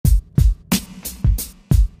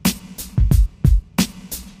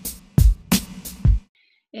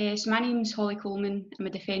So my name's Holly Coleman. I'm a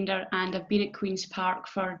defender and I've been at Queen's Park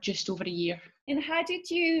for just over a year. And how did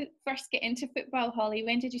you first get into football, Holly?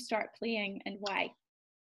 When did you start playing and why?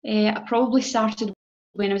 I probably started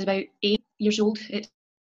when I was about 8 years old at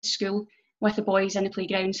school with the boys in the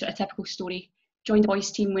playground, sort of typical story. Joined the boys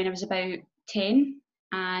team when I was about 10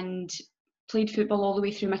 and played football all the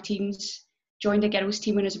way through my teens. Joined a girls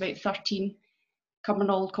team when I was about 13,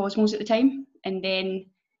 Cumbernauld Cosmos at the time. And then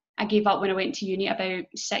I gave up when I went to uni at about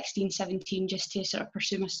 16, 17 just to sort of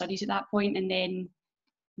pursue my studies at that point, and then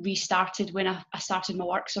restarted when I started my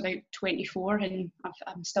work, so about 24, and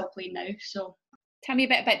I'm still playing now. So tell me a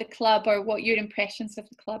bit about the club or what your impressions of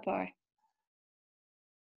the club are.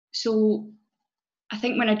 So I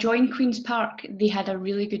think when I joined Queen's Park, they had a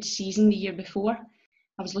really good season the year before.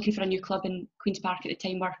 I was looking for a new club, and Queen's Park at the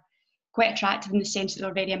time were quite attractive in the sense that they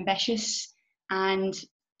were very ambitious and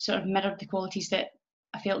sort of mirrored the qualities that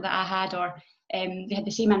I felt that I had, or they had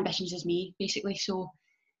the same ambitions as me, basically. So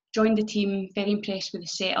joined the team, very impressed with the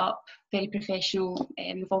setup, very professional.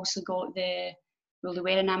 We've obviously got they were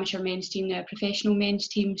an amateur men's team, now a professional men's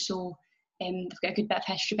team, so they've got a good bit of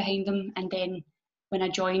history behind them. And then when I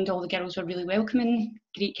joined, all the girls were really welcoming,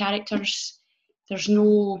 great characters. There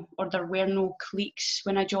were no cliques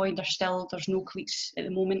when I joined. There's no cliques at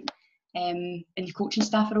the moment. And the coaching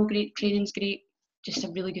staff are all great, training's great, just a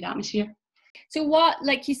really good atmosphere. So what,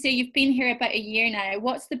 like you say, you've been here about a year now.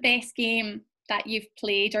 What's the best game that you've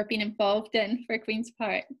played or been involved in for Queen's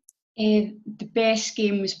Park? The best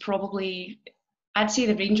game was probably, I'd say,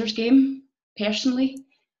 the Rangers game, personally.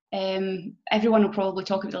 Everyone will probably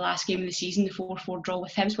talk about the last game of the season, the 4-4 draw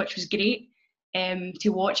with Hibs, which was great to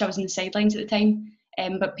watch. I was in the sidelines at the time.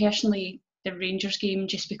 But personally, the Rangers game,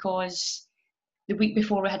 just because the week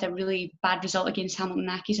before we had a really bad result against Hamilton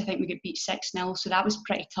Accies. I think we got beat 6-0, so that was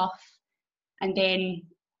pretty tough. And then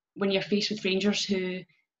when you're faced with Rangers, who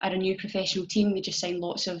are a new professional team, they just signed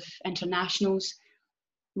lots of internationals.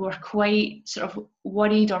 We were quite sort of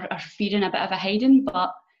worried or fearing a bit of a hiding,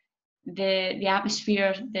 but the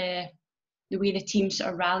atmosphere, the way the team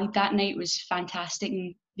sort of rallied that night was fantastic,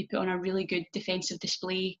 and they put on a really good defensive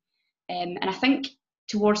display. And I think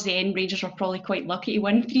towards the end, Rangers were probably quite lucky to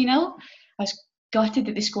win 3-0. I was gutted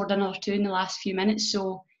that they scored another 2 in the last few minutes,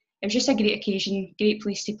 so it was just a great occasion, great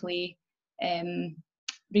place to play.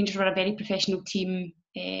 Rangers were a very professional team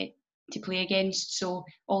to play against, so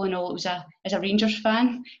all in all, as a Rangers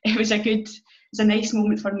fan, it was a nice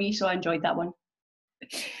moment for me, so I enjoyed that one.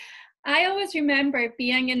 I always remember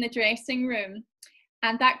being in the dressing room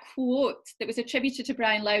and that quote that was attributed to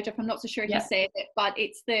Brian Laudrup. I'm not so sure he said it, but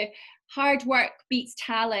it's the hard work beats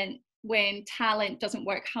talent when talent doesn't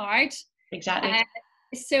work hard. Exactly.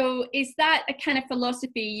 So is that a kind of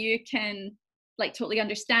philosophy you can totally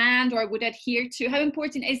understand or would adhere to? How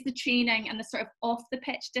important is the training and the sort of off the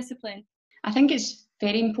pitch discipline? I think it's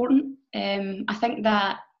very important. I think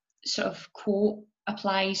that sort of quote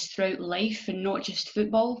applies throughout life and not just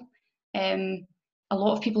football. A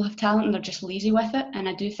lot of people have talent and they're just lazy with it, and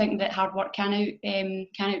I do think that hard work can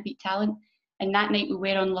outbeat talent. And that night we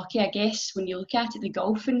were unlucky, I guess. When you look at it, the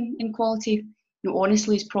gulf in quality,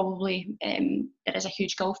 honestly, is probably there is a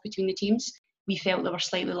huge gulf between the teams. We felt they were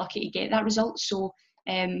slightly lucky to get that result. So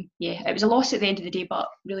it was a loss at the end of the day, but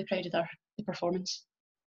really proud of the performance.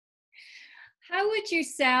 How would you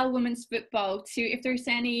sell women's football to, if there's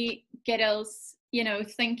any girls,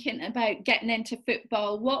 thinking about getting into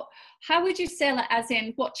football? How would you sell it, as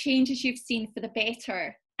in what changes you've seen for the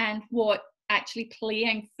better and what actually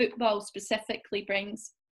playing football specifically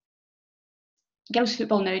brings? Girls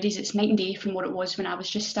football nowadays, it's night and day from what it was when I was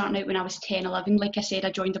just starting out when I was 10, 11. Like I said,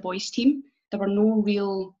 I joined the boys team. There were no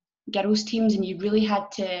real girls teams, and you really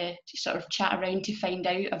had to sort of chat around to find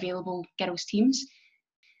out available girls teams.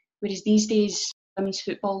 Whereas these days, women's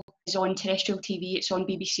football is on terrestrial TV, it's on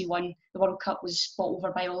BBC One. The World Cup was bought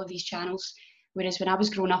over by all of these channels. Whereas when I was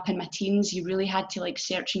growing up in my teens, you really had to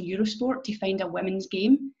search in Eurosport to find a women's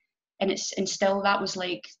game. And still that was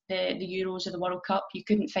like the Euros or the World Cup. You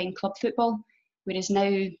couldn't find club football. Whereas now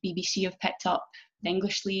BBC have picked up the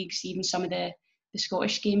English leagues, even some of the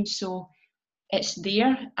Scottish games. So it's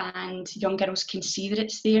there, and young girls can see that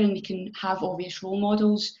it's there, and they can have obvious role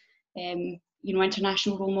models,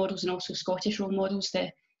 international role models and also Scottish role models. The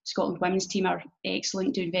Scotland women's team are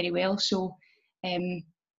excellent, doing very well. So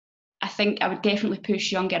I think I would definitely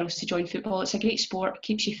push young girls to join football. It's a great sport,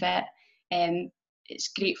 keeps you fit, it's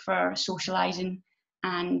great for socialising,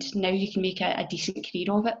 and now you can make a decent career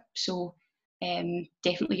of it. So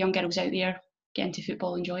definitely young girls out there, get into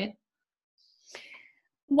football, enjoy it.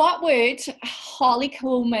 What would Holly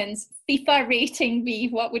Coleman's FIFA rating be?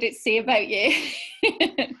 What would it say about you?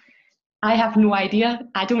 I have no idea.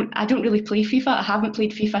 I don't really play FIFA. I haven't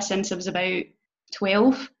played FIFA since I was about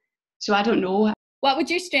 12, so I don't know. What would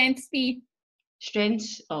your strengths be?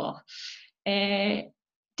 Strengths,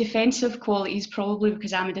 defensive qualities probably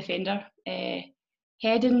because I'm a defender.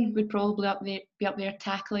 Heading would probably be up there.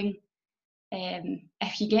 Tackling.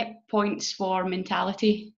 If you get points for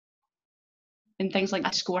mentality and things like that,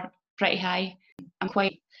 I score pretty high. I'm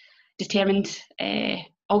quite determined.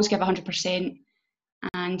 Always give 100%,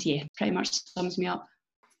 and yeah, pretty much sums me up.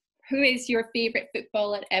 Who is your favourite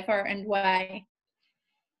footballer ever and why?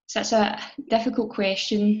 So that's a difficult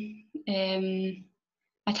question.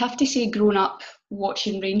 I'd have to say, growing up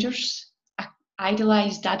watching Rangers, I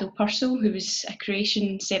idolised Dado Purcell, who was a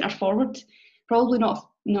Croatian centre forward. Probably not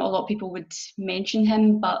a lot of people would mention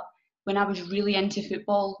him, but when I was really into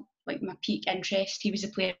football, like my peak interest, he was a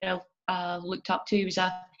player I looked up to. He was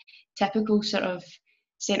a typical sort of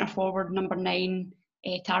centre forward, number 9,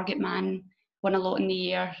 target man, won a lot in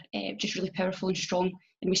the air, just really powerful and strong.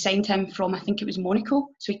 And we signed him from, I think it was Monaco.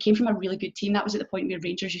 So he came from a really good team. That was at the point where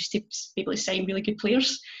Rangers used to be able to sign really good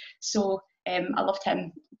players. So I loved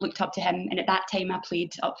him, looked up to him. And at that time I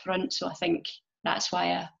played up front. So I think that's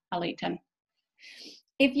why I liked him.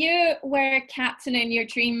 If you were captaining your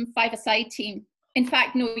dream five-a-side team, in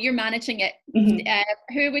fact, no, you're managing it,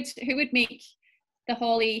 who would make the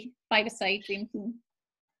Holly five-a-side dream team?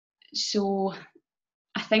 So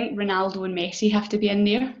I think Ronaldo and Messi have to be in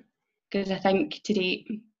there, because I think to date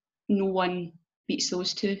no one beats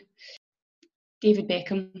those two. David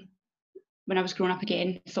Beckham, when I was growing up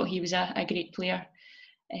again, thought he was a great player.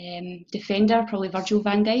 Defender, probably Virgil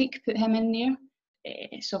van Dijk, put him in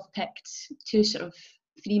there. So I've picked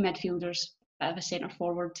 3 midfielders, bit of a centre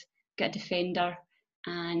forward, got a defender,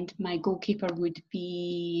 and my goalkeeper would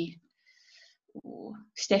be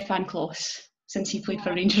Stefan Klos. Since he played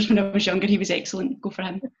for Rangers when I was younger, he was excellent. Go for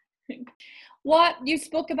him. What you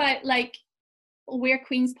spoke about, like where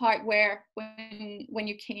Queen's Park were when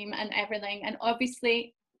you came and everything, and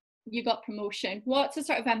obviously you got promotion. What's the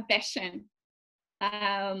sort of ambition,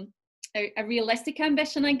 a realistic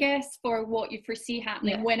ambition, I guess, for what you foresee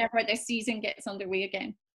happening whenever this season gets underway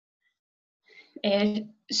again?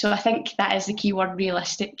 So I think that is the key word,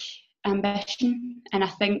 realistic ambition. And I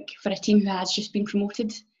think for a team who has just been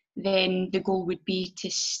promoted, then the goal would be to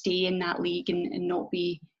stay in that league and not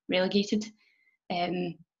be relegated.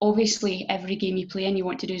 Obviously, every game you play in, you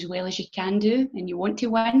want to do as well as you can do, and you want to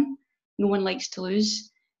win. No one likes to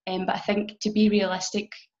lose. But I think, to be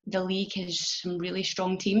realistic, the league has some really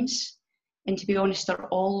strong teams. And to be honest, they're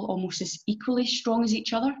all almost as equally strong as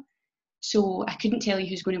each other. So I couldn't tell you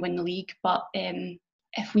who's going to win the league, but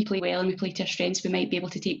if we play well and we play to our strengths, we might be able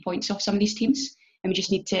to take points off some of these teams. And we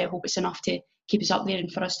just need to hope it's enough to keep us up there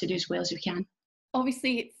and for us to do as well as we can.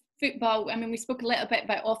 Obviously, it's football. I mean, we spoke a little bit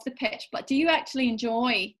about off the pitch, but do you actually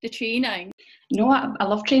enjoy the training? No, I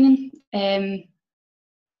love training. I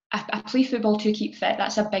play football to keep fit.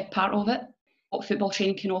 That's a big part of it. What football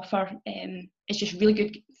training can offer is just really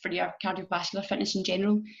good for your cardiovascular fitness in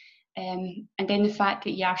general. And then the fact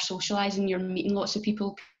that you are socialising, you're meeting lots of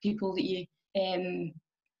people that you,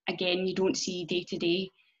 again, you don't see day to day.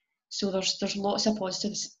 So there's lots of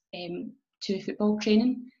positives to football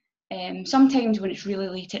training. Sometimes when it's really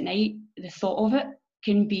late at night, the thought of it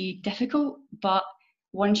can be difficult, but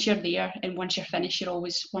once you're there and once you're finished, you're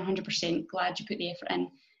always 100% glad you put the effort in,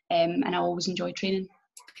 and I always enjoy training.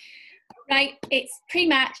 Right, it's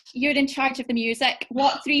pre-match. You're in charge of the music.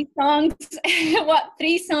 What three songs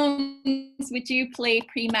would you play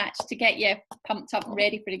pre-match to get you pumped up and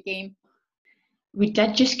ready for the game? We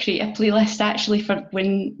did just create a playlist actually for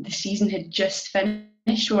when the season had just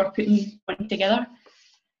finished. We were putting one together,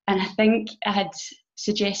 and I think I had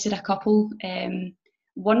suggested a couple.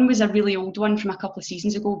 One was a really old one from a couple of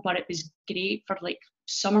seasons ago, but it was great for like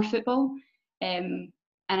summer football. And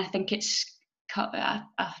I think it's a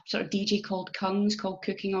sort of DJ called Kungs, called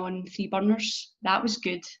Cooking on 3 Burners. That was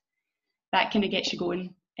good. That kind of gets you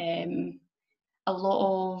going. A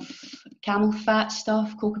lot of Camel Fat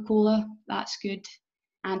stuff, Coca-Cola, that's good.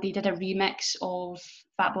 And they did a remix of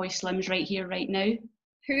Fatboy Slim's Right Here, Right Now.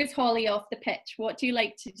 Who's Holly off the pitch? What do you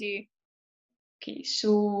like to do? Okay,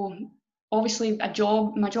 so obviously my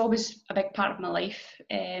job is a big part of my life.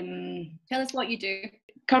 Tell us what you do.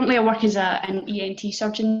 Currently I work as an ENT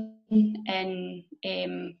surgeon in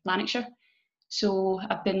Lanarkshire. So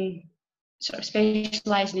I've been sort of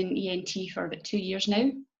specialising in ENT for about 2 years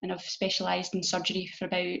now, and I've specialised in surgery for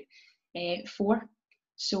about 4.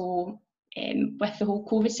 So with the whole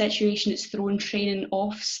COVID situation, it's thrown training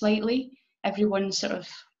off slightly. Everyone's sort of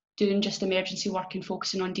doing just emergency work and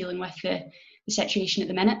focusing on dealing with the situation at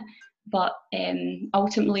the minute. But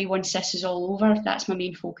ultimately, once this is all over, that's my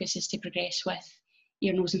main focus, is to progress with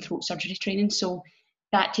ear, nose and throat surgery training. So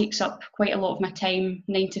that takes up quite a lot of my time,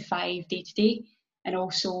 9 to 5, day to day. And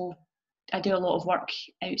also I do a lot of work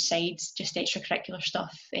outside, just extracurricular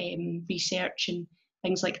stuff, research and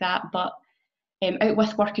things like that. But out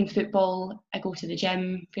with work and football, I go to the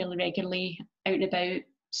gym fairly regularly, out and about,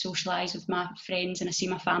 socialise with my friends, and I see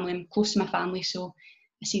my family. I'm close to my family, so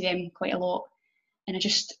I see them quite a lot. And I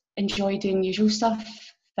just enjoy doing usual stuff,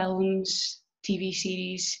 films, TV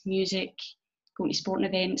series, music, going to sporting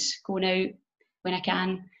events, going out when I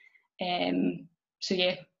can. So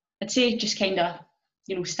yeah, I'd say just kind of,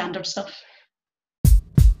 standard stuff.